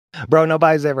Bro,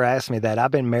 nobody's ever asked me that.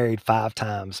 I've been married 5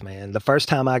 times, man. The first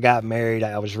time I got married,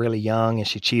 I was really young and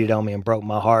she cheated on me and broke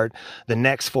my heart. The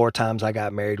next 4 times I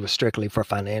got married was strictly for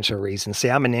financial reasons. See,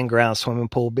 I'm an in-ground swimming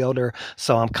pool builder,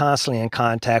 so I'm constantly in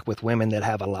contact with women that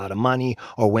have a lot of money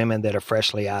or women that are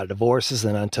freshly out of divorces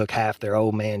and untook half their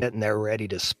old man debt and they're ready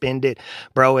to spend it.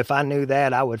 Bro, if I knew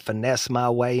that, I would finesse my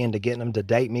way into getting them to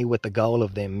date me with the goal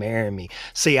of them marrying me.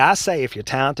 See, I say if you're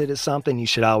talented at something, you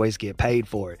should always get paid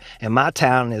for it. And my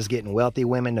talent is getting wealthy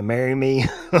women to marry me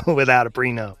without a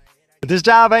prenup. But this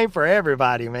job ain't for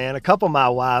everybody, man. A couple of my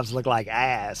wives look like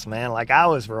ass, man. Like I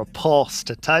was repulsed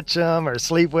to touch them or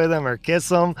sleep with them or kiss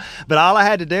them. But all I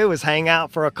had to do was hang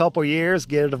out for a couple years,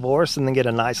 get a divorce, and then get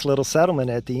a nice little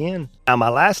settlement at the end. Now, my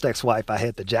last ex-wife, I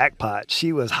hit the jackpot.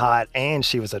 She was hot and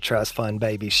she was a trust fund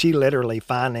baby. She literally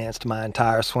financed my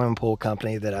entire swimming pool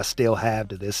company that I still have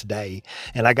to this day.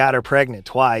 And I got her pregnant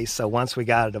twice. So once we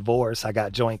got a divorce, I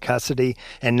got joint custody.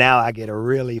 And now I get a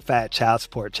really fat child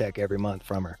support check every month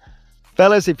from her.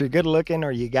 Fellas, if you're good looking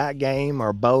or you got game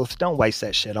or both, don't waste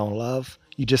that shit on love.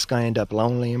 You just gonna end up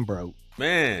lonely and broke.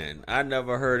 Man, I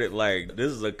never heard it like this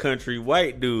is a country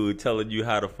white dude telling you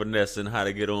how to finesse and how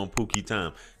to get on Pookie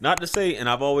time. Not to say, and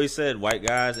I've always said, white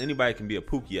guys, anybody can be a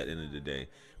Pookie at the end of the day.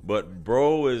 But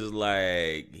bro is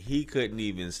like, he couldn't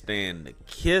even stand to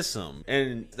kiss him.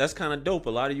 And that's kind of dope. A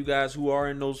lot of you guys who are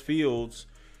in those fields,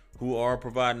 who are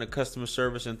providing the customer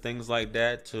service and things like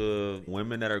that to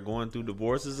women that are going through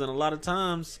divorces. And a lot of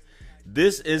times,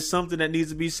 this is something that needs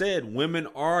to be said. Women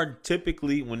are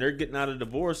typically, when they're getting out of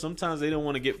divorce, sometimes they don't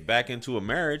want to get back into a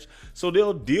marriage. So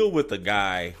they'll deal with a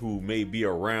guy who may be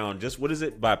around just, what is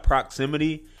it, by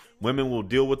proximity. Women will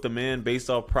deal with the man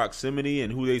based off proximity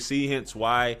and who they see, hence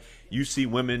why you see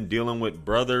women dealing with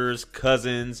brothers,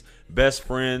 cousins, best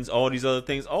friends, all these other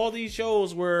things. All these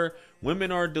shows where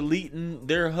women are deleting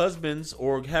their husbands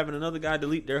or having another guy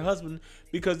delete their husband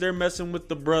because they're messing with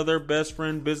the brother, best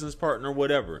friend, business partner,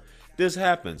 whatever. This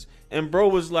happens. And bro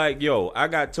was like, yo, I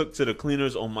got took to the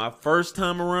cleaners on my first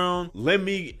time around.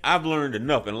 I've learned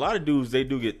enough. And a lot of dudes, they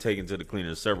do get taken to the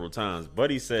cleaners several times. But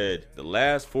he said the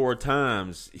last 4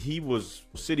 times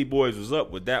City Boys was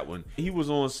up with that one. He was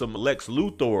on some Lex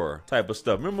Luthor type of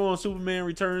stuff. Remember on Superman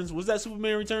Returns? Was that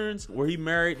Superman Returns? Where he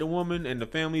married the woman and the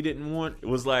family didn't want, it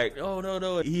was like, oh,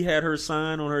 no. He had her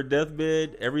sign on her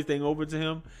deathbed, everything over to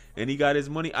him, and he got his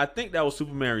money. I think that was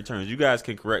Superman Returns. You guys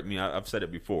can correct me. I've said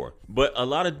it before. But a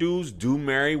lot of dudes do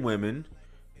marry women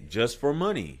just for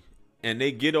money. And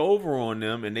they get over on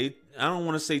them. And I don't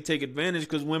want to say take advantage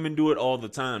because women do it all the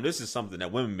time. This is something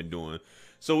that women been doing.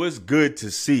 So it's good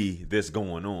to see this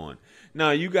going on.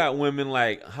 Now, you got women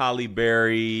like Holly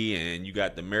Berry and you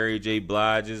got the Mary J.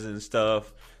 Bliges and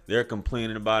stuff. They're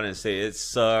complaining about it and say it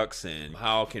sucks. And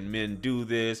how can men do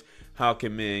this? How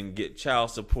can men get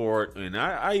child support? And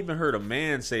I even heard a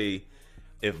man say,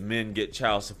 if men get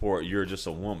child support, you're just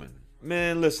a woman.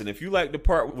 Man, listen, if you like to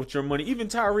part with your money, even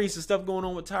Tyrese, the stuff going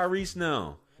on with Tyrese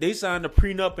now. They signed a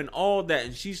prenup and all that,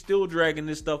 and she's still dragging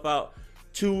this stuff out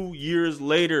 2 years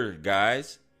later,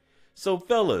 guys. So,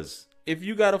 fellas, if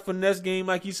you got a finesse game,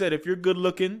 like you said, if you're good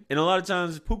looking, and a lot of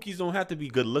times Pookies don't have to be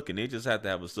good looking. They just have to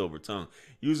have a silver tongue.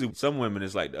 Usually some women,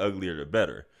 it's like the uglier the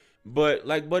better. But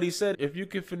like Buddy said, if you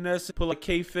can finesse, pull a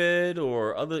K-Fed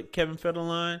or other Kevin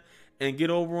Federline and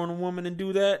get over on a woman and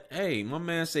do that, hey, my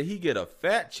man said he get a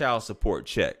fat child support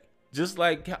check. Just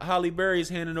like Holly Berry's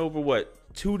handing over, what,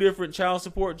 2 different child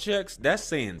support checks? That's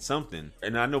saying something.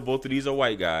 And I know both of these are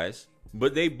white guys,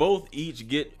 but they both each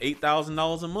get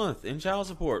 $8,000 a month in child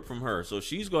support from her. So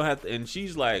she's going to have to, and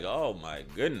she's like, oh my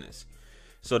goodness.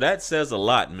 So that says a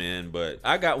lot, man. But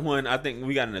I got one, I think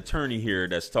we got an attorney here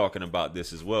that's talking about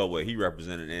this as well, what he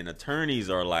represented. And attorneys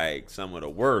are like some of the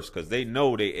worst because they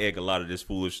know they egg a lot of this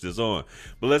foolishness on.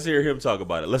 But let's hear him talk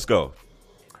about it. Let's go.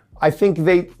 I think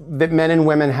that men and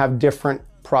women have different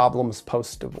problems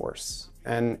post-divorce.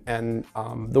 And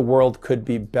the world could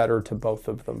be better to both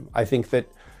of them. I think that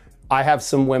I have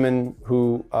some women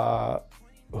who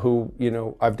you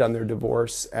know, I've done their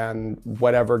divorce, and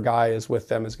whatever guy is with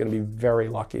them is going to be very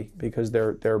lucky because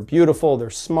they're beautiful, they're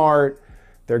smart,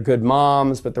 they're good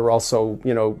moms, but they're also,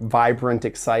 you know, vibrant,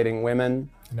 exciting women.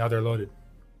 Now they're loaded.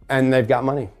 And they've got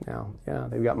money now. Yeah,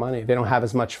 they've got money. They don't have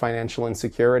as much financial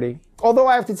insecurity. Although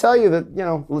I have to tell you that, you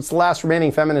know, it's the last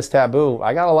remaining feminist taboo.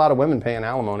 I got a lot of women paying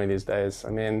alimony these days. I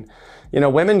mean, you know,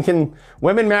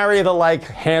 women marry the like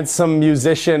handsome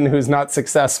musician who's not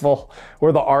successful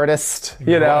or the artist,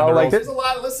 you know, like there's a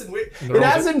lot, listen, it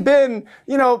hasn't been,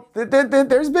 you know,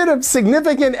 there's been a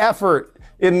significant effort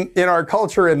in our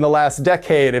culture in the last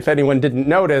decade, if anyone didn't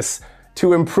notice,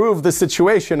 to improve the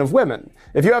situation of women.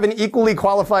 If you have an equally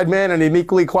qualified man and an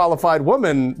equally qualified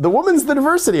woman, the woman's the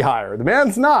diversity hire, the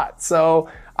man's not. So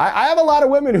I have a lot of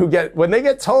women who when they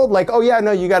get told like, oh yeah,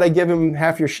 no, you got to give him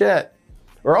half your shit.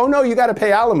 Or, oh no, you got to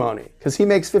pay alimony because he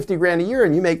makes 50 grand a year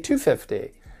and you make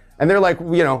 250. And they're like,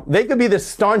 you know, they could be the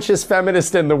staunchest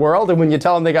feminist in the world, and when you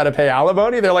tell them they got to pay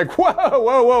alimony, they're like, whoa,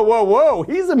 whoa, whoa, whoa, whoa,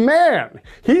 he's a man.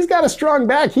 He's got a strong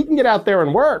back. He can get out there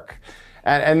and work.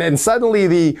 And then suddenly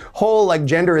the whole like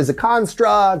gender is a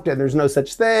construct and there's no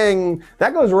such thing,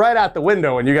 that goes right out the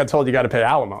window when you got told you got to pay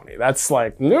alimony. That's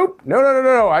like, nope,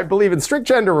 no. I believe in strict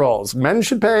gender roles. Men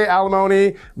should pay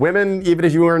alimony. Women, even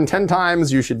if you earn 10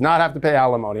 times, you should not have to pay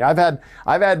alimony. I've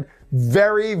had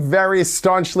very, very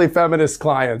staunchly feminist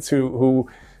clients who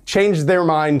changed their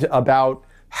mind about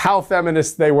how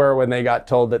feminist they were when they got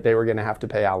told that they were going to have to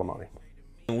pay alimony.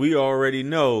 We already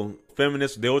know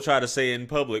feminists, they'll try to say in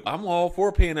public, I'm all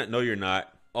for paying that. No, you're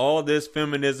not. All this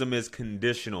feminism is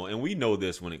conditional, and we know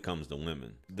this when it comes to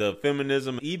women. The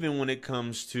feminism, even when it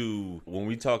comes to when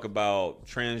we talk about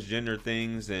transgender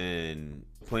things and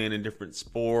playing in different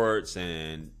sports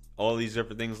and all these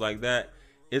different things like that,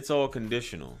 it's all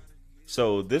conditional.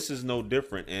 So this is no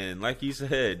different. And like he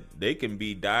said, they can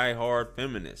be diehard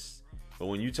feminists, but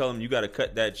when you tell them you got to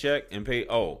cut that check and pay,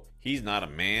 oh, he's not a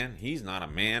man,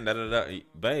 da da da.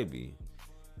 Baby,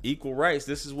 equal rights,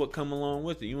 this is what come along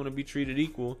with it. You want to be treated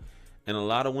equal. And a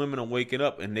lot of women are waking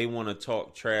up and they want to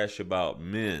talk trash about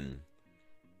men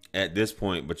at this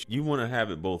point, but you want to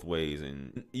have it both ways,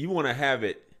 and you want to have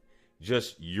it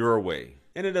just your way.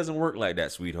 And it doesn't work like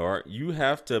that, sweetheart. You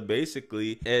have to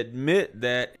basically admit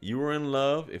that you were in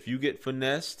love. If you get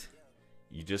finessed,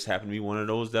 you just happen to be one of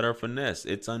those that are finessed.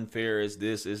 It's unfair, it's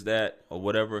this, it's that, or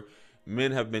whatever.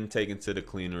 Men have been taken to the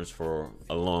cleaners for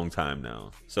a long time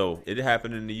now. So it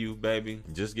happening to you, baby.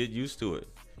 Just get used to it.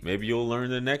 Maybe you'll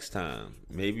learn the next time.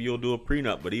 Maybe you'll do a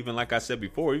prenup. But even like I said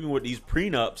before, even with these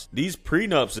prenups,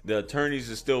 the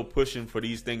attorneys are still pushing for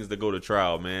these things to go to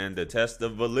trial, man, to test the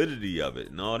validity of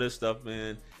it and all this stuff,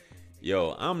 man.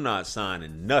 Yo, I'm not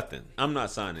signing nothing. I'm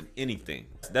not signing anything.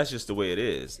 That's just the way it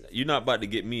is. You're not about to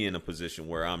get me in a position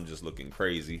where I'm just looking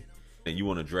crazy and you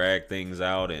want to drag things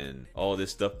out and all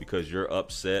this stuff because you're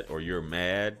upset or you're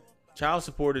mad. Child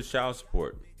support is child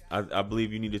support. I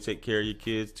believe you need to take care of your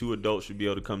kids. Two adults should be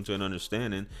able to come to an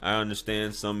understanding. I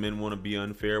understand some men want to be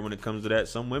unfair when it comes to that.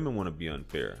 Some women want to be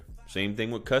unfair. Same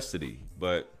thing with custody.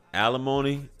 But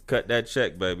alimony, cut that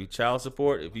check, baby. Child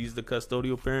support, if he's the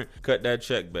custodial parent, cut that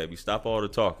check, baby. Stop all the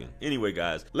talking. Anyway,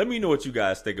 guys, let me know what you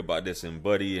guys think about this and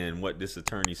Buddy and what this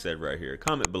attorney said right here.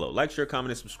 Comment below. Like, share,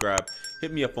 comment, and subscribe.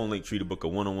 Hit me up on Linktree to book a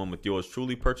one-on-one with yours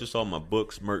truly. Purchase all my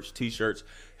books, merch, t-shirts.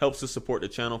 Helps to support the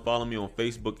channel. Follow me on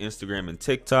Facebook, Instagram, and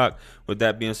TikTok. With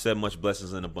that being said, much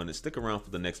blessings and abundance. Stick around for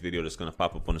the next video that's going to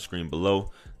pop up on the screen below.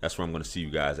 That's where I'm going to see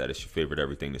you guys at. It's your favorite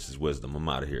everything. This is Wisdom. I'm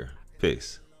out of here.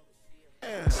 Peace.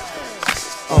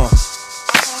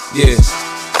 Yeah.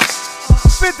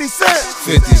 50 Cent.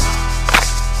 50.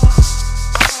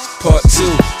 Part 2.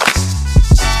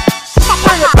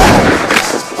 Bring it back.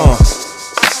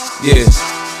 Yeah.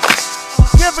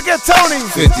 Can't forget Tony.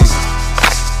 50.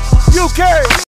 UK.